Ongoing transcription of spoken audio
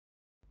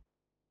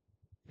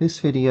This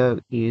video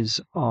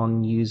is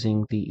on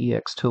using the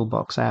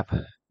EX-Toolbox app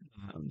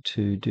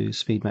to do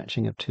speed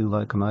matching of two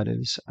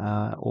locomotives.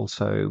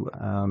 Also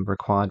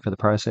required for the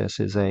process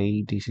is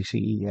a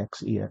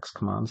DCC-EX EX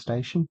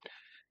CommandStation.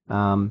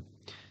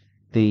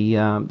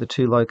 The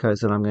two locos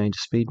that I'm going to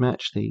speed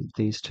match,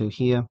 these two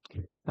here,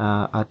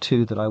 are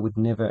two that I would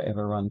never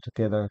ever run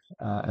together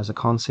as a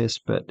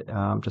consist, but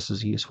just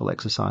as a useful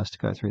exercise to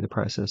go through the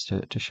process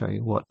to show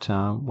you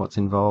what's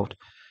involved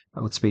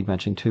with speed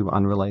matching two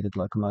unrelated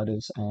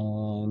locomotives,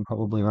 and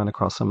probably run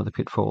across some of the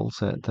pitfalls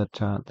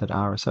that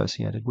are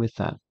associated with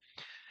that.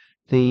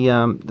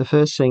 The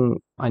first thing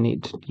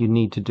you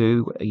need to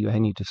do, you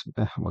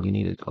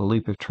need a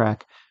loop of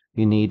track.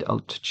 You need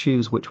to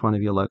choose which one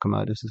of your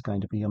locomotives is going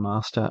to be your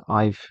master.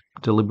 I've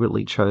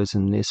deliberately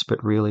chosen this,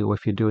 but really,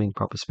 if you're doing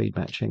proper speed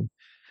matching,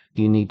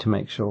 you need to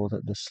make sure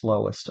that the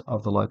slowest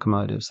of the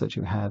locomotives that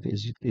you have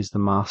is the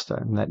master,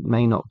 and that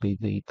may not be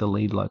the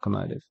lead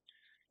locomotive,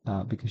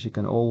 because you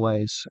can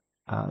always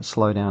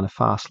slow down a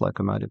fast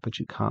locomotive, but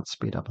you can't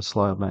speed up a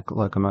slow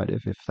locomotive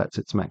if that's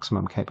its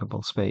maximum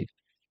capable speed.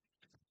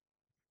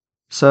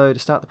 So to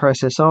start the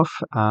process off,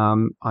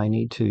 I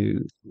need to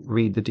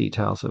read the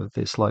details of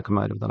this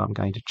locomotive that I'm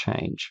going to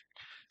change.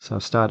 So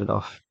I've started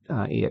off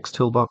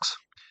EX-Toolbox,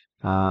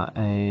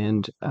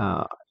 and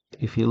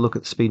if you look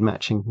at the speed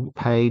matching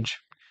page,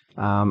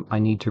 I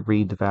need to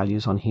read the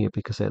values on here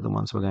because they're the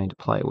ones we're going to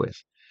play with.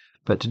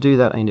 But to do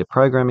that, I need a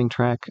programming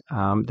track.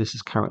 This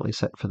is currently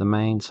set for the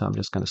main, so I'm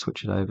just going to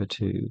switch it over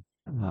to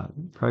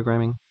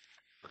programming.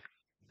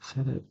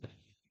 Set it,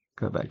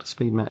 go back to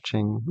speed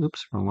matching.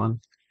 Oops, wrong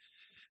one.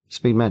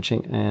 Speed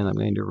matching, and I'm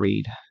going to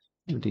read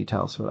the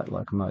details for that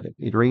locomotive.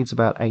 It reads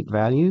about 8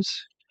 values: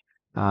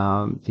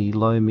 the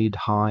low, mid,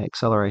 high,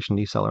 acceleration,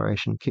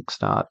 deceleration,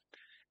 kickstart,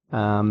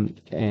 and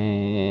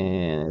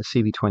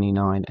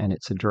CV29 and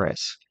its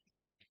address.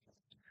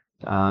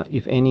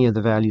 If any of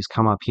the values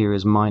come up here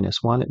as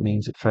 -1, it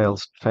means it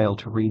failed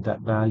to read that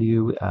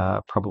value,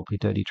 probably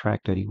dirty track,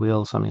 dirty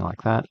wheel, something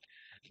like that,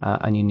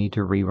 and you need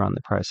to rerun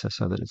the process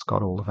so that it's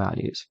got all the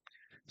values.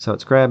 So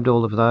it's grabbed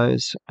all of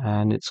those,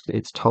 and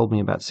it's told me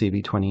about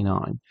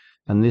CV29.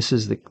 And this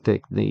is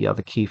the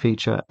other key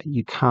feature.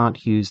 You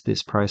can't use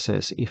this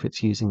process if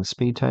it's using the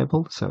speed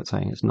table, so it's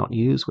saying it's not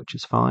used, which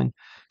is fine.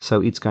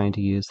 So it's going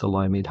to use the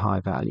low, mid,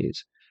 high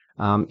values.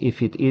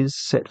 If it is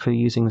set for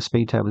using the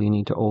speed table, you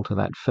need to alter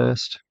that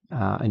first,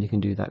 and you can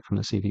do that from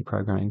the CV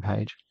programming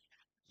page.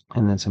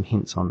 And then some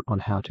hints on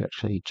how to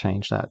actually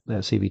change that.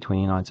 The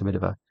CV29 is a bit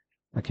of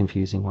a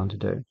confusing one to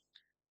do.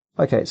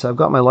 Okay, so I've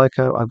got my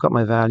loco, I've got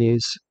my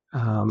values,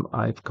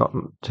 I've got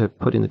to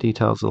put in the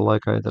details of the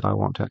loco that I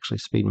want to actually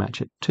speed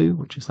match it to,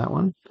 which is that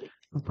one.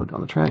 I'll put it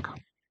on the track.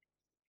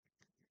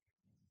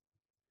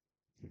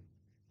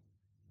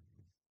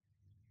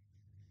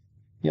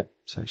 Yep,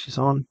 so she's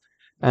on.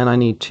 And I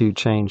need to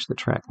change the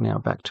track now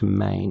back to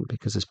main,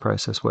 because this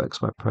process works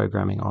by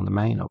programming on the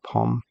main, or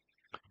POM.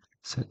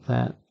 Set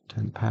that,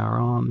 turn the power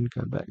on,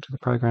 go back to the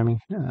programming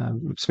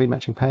speed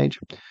matching page.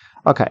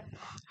 Okay,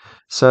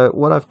 so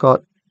what I've got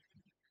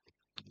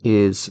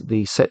is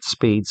the set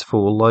speeds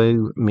for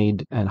low,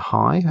 mid, and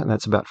high, and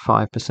that's about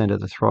 5% of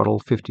the throttle,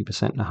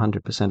 50% and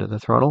 100% of the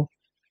throttle.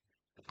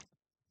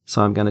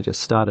 So I'm going to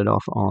just start it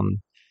off on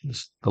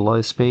the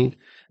low speed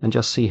and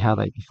just see how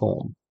they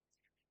perform.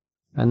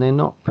 And they're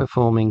not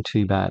performing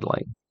too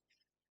badly.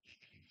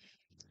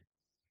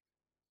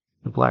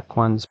 The black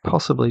one's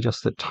possibly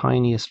just the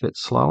tiniest bit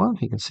slower.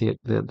 You can see it,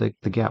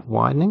 the gap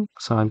widening.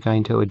 So I'm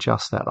going to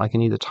adjust that. I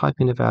can either type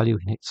in a value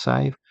and hit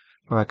save,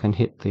 or I can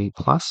hit the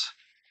plus,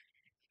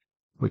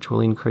 which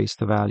will increase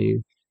the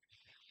value.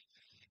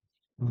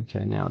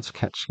 Okay, now it's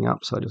catching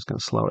up, so I'm just going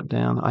to slow it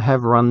down. I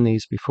have run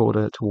these before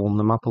to warm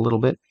them up a little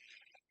bit.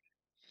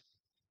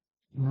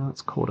 Now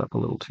it's caught up a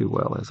little too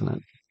well, isn't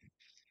it?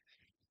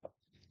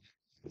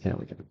 There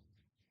we go.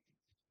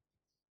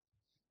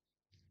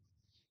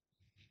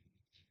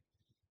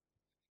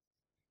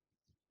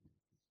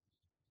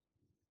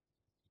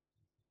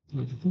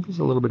 I think there's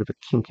a little bit of a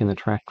kink in the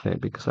track there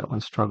because that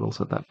one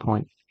struggles at that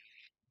point.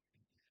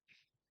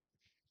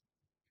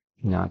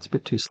 No, it's a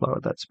bit too slow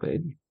at that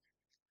speed.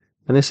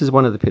 And this is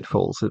one of the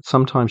pitfalls, that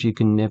sometimes you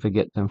can never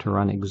get them to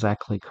run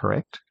exactly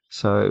correct.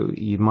 So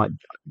you might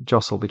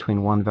jostle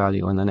between one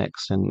value and the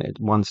next, and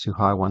one's too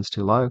high, one's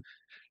too low.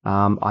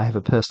 I have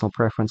a personal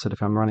preference that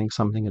if I'm running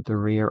something at the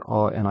rear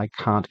and I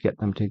can't get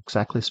them to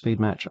exactly speed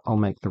match, I'll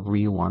make the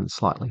rear one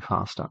slightly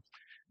faster,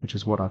 which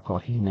is what I've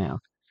got here now.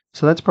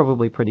 So that's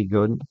probably pretty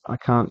good. I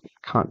can't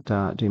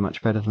do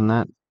much better than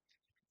that.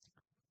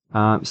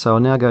 So I'll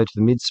now go to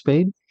the mid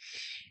speed,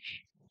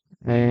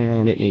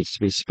 and it needs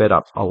to be sped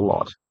up a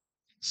lot.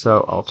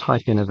 So I'll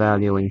type in a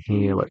value in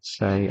here, let's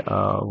say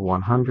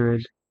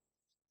 100,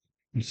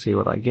 and see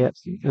what I get.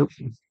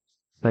 Oops,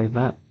 save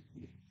that.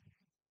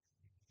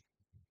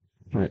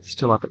 And it's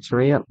still up its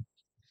rear.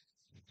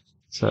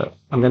 So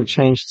I'm going to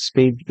change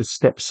the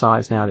step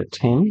size now to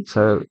 10.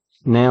 So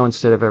now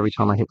instead of every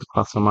time I hit the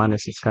plus or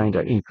minus, it's going to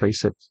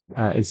increase it.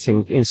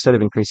 Instead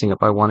of increasing it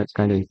by 1, it's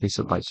going to increase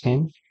it by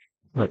 10.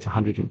 That's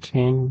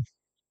 110.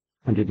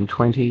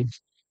 120,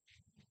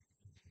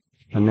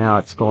 and now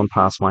it's gone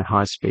past my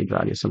high speed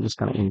value, so I'm just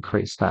going to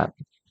increase that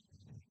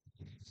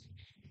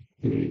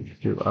to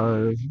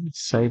 0,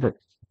 save it,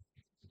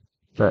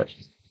 but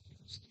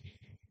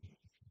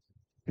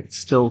it's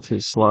still too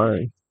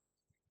slow.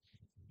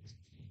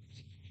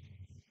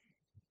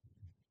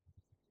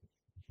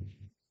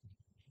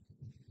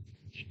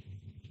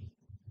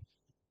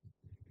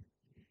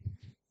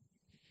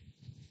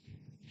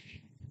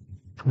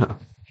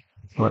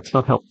 Well, it's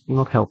not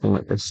helping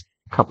that this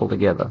couple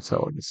together,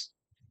 so it's,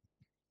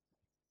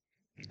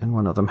 and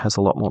one of them has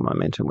a lot more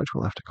momentum, which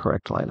we'll have to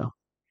correct later.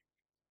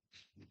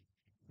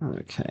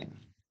 Okay.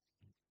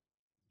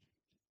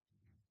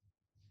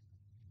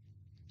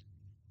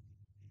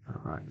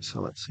 All right,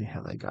 so let's see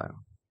how they go.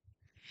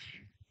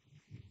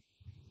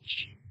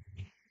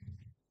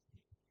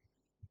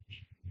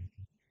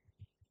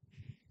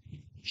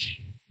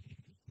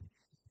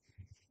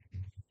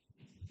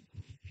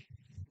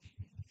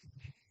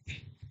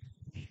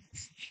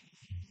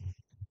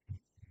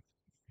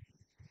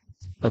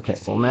 Okay,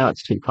 well now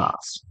it's too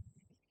fast.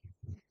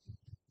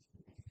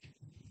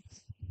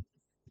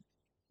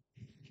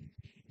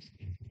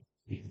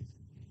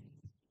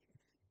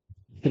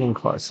 Getting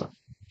closer.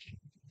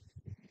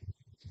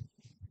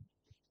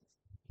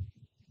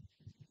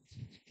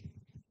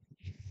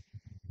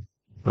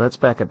 Well, that's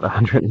back at the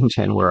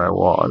 110 where I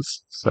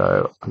was,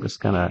 so I'm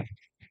just going to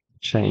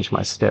change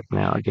my step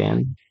now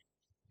again.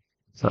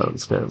 So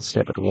instead of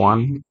step at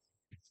 1,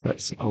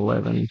 that's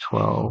 11,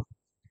 12.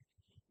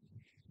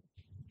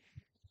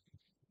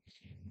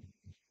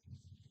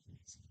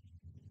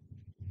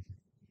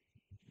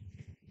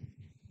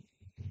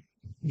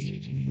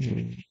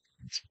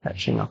 It's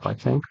catching up, I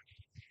think.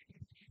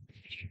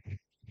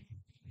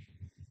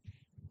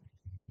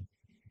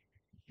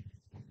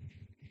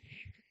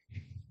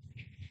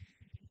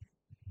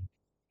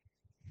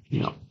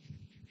 No.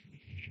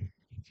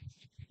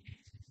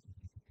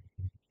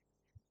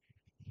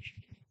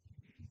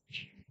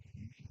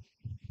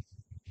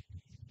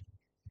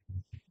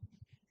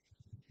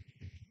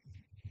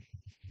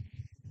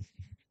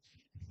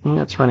 And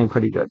that's running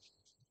pretty good.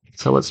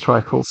 So let's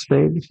try full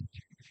speed.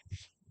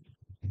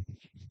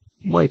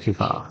 Way too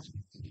fast.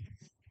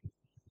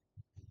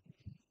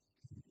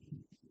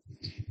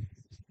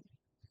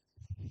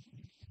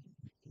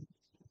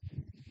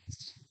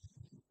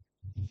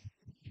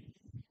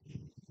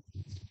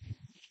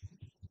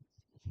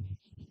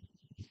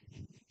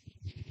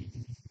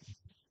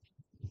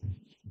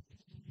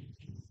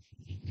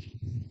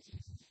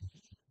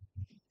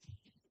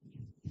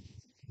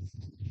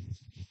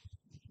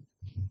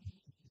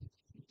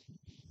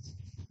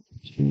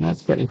 And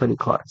that's getting pretty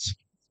close.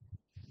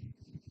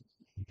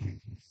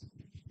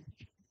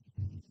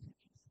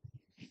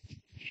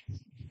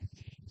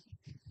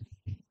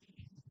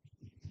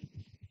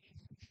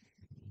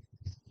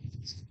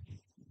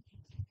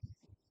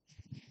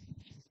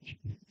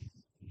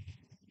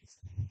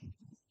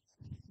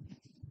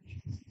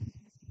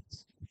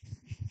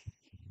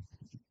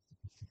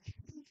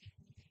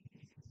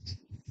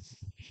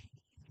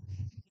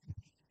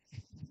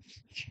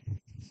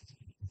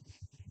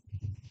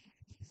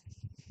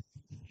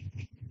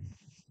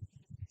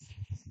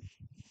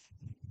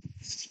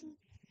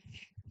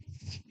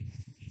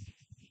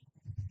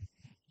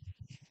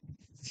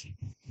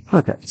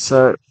 Okay,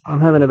 so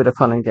I'm having a bit of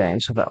fun and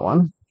games with that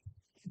one.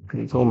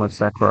 It's almost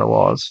back where I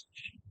was.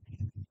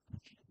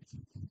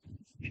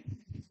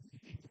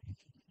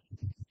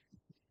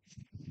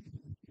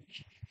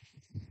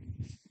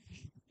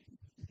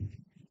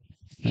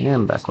 I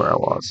am back where I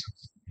was.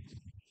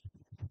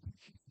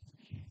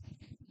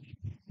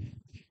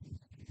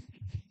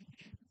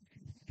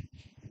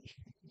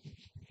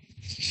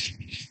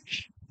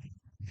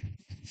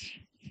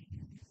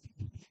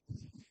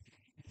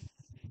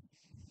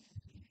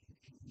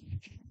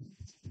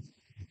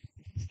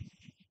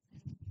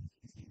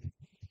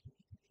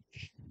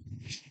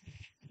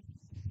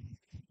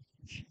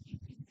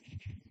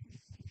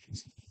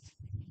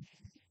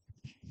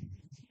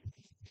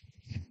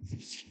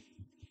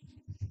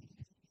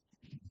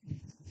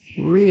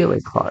 Really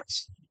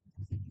close.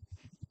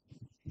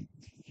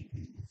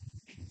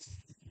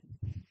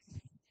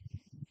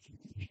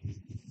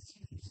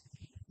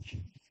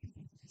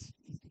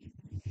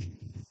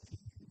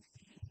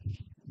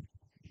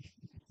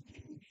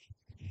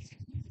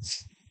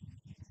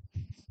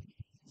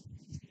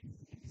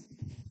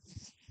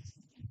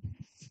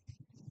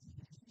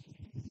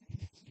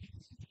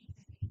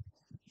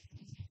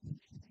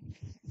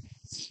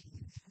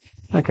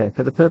 Okay,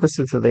 for the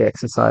purposes of the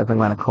exercise, I'm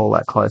going to call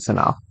that close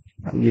enough.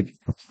 You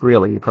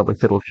probably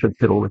should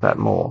fiddle with that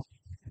more.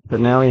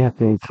 But now we have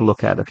to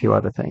look at a few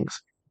other things.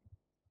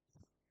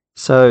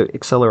 So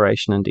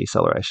acceleration and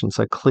deceleration.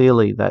 So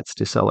clearly that's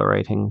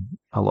decelerating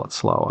a lot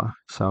slower.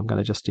 So I'm going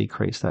to just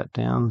decrease that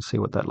down, see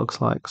what that looks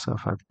like. So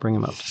if I bring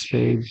them up to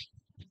speed,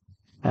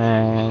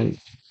 and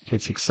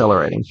it's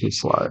accelerating too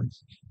slow.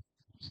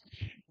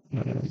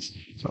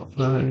 Stop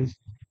those.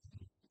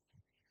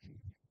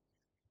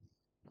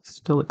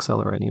 Still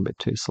accelerating a bit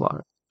too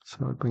slow.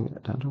 So I bring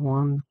that down to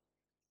 1.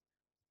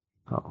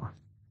 Oh,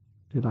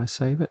 did I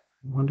save it?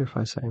 I wonder if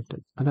I saved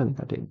it. I don't think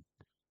I did.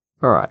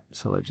 Alright,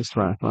 so let's just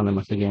run them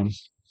up again.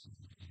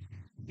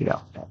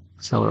 Yeah,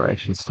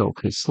 acceleration still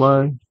too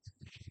slow.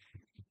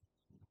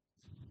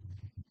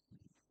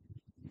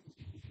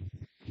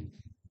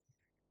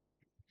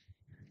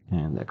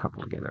 And they're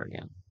coupled together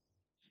again.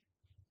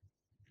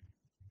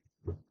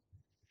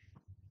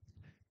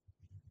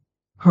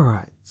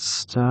 Alright,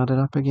 start it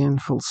up again,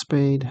 full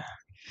speed.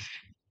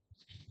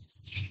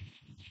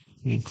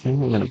 Okay,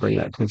 we're going to bring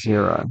that to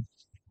 0.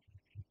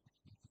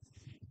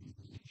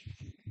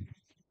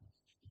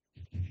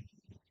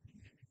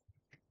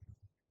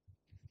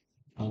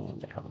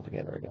 And they're coupled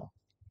together again.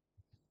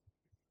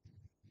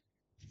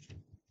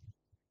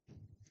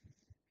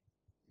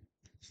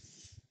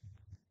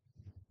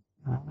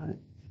 Alright.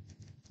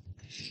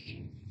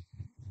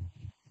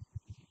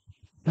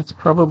 That's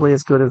probably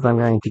as good as I'm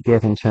going to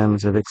get in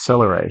terms of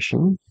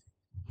acceleration.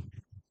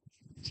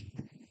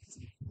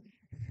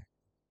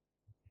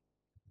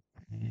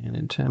 And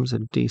in terms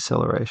of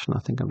deceleration, I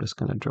think I'm just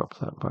going to drop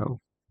that by... Oh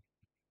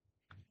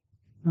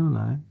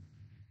no.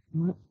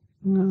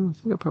 No, I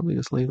think I'll probably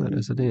just leave that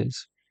as it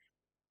is.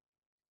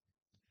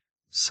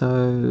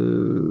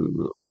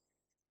 So...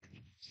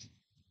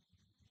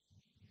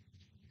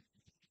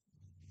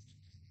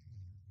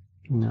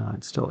 No,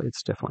 it's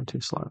definitely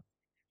too slow.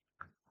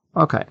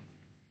 Okay.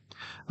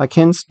 I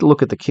can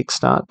look at the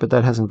kickstart, but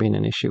that hasn't been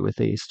an issue with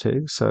these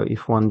two. So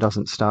if one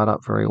doesn't start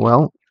up very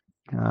well,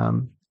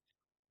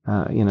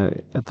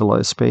 at the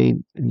low speed,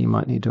 and you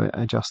might need to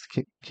adjust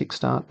the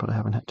kickstart, but I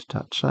haven't had to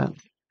touch that.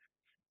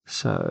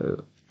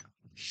 So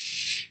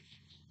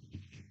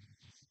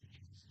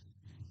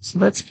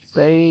that's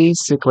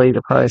basically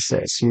the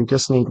process. You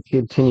just need to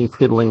continue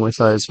fiddling with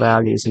those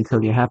values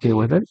until you're happy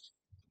with it.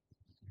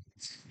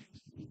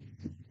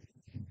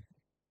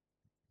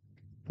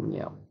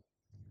 Yeah.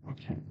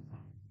 Okay.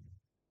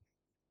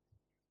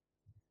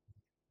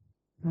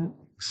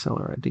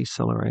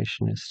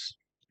 Deceleration is,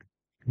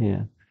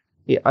 yeah.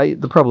 Yeah,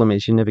 the problem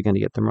is you're never going to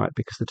get them right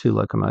because the two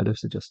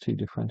locomotives are just too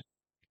different.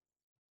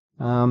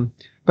 But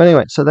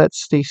anyway, so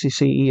that's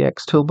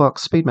DCC-EX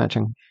Toolbox speed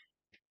matching.